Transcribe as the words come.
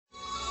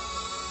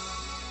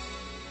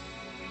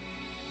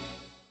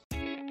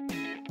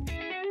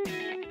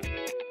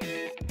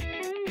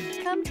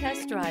Come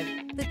test drive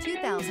the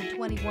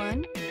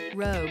 2021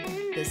 Rogue.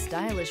 The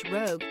stylish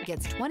Rogue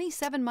gets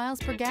 27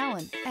 miles per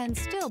gallon and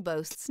still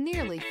boasts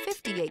nearly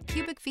 58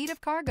 cubic feet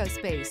of cargo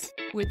space.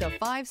 With a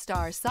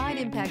 5-star side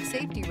impact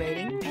safety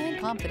rating and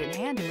confident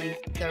handling,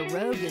 the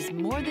Rogue is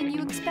more than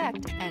you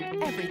expect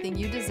and everything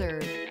you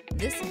deserve.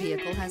 This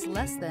vehicle has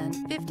less than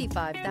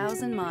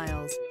 55,000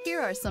 miles.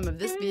 Here are some of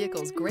this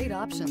vehicle's great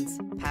options: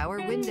 power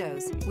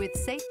windows with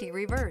safety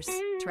reverse,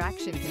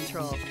 traction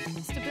control,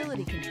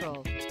 stability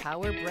control,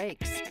 power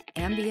brakes,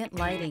 ambient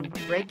lighting,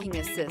 braking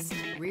assist,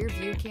 rear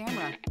view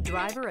camera,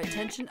 driver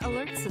attention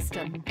alert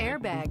system,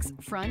 airbags,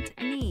 front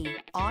knee,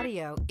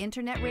 audio,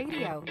 internet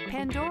radio,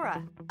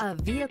 Pandora. A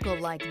vehicle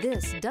like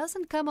this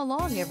doesn't come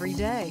along every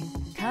day.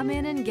 Come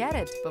in and get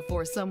it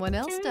before someone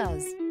else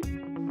does.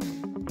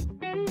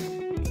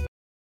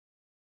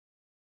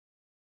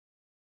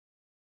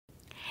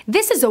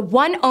 This is a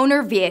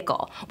one-owner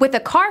vehicle with a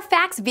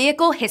Carfax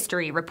Vehicle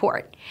History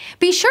Report.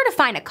 Be sure to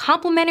find a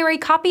complimentary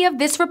copy of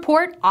this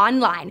report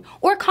online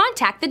or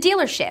contact the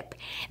dealership.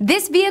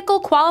 This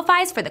vehicle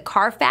qualifies for the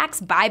Carfax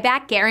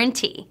Buyback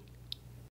Guarantee.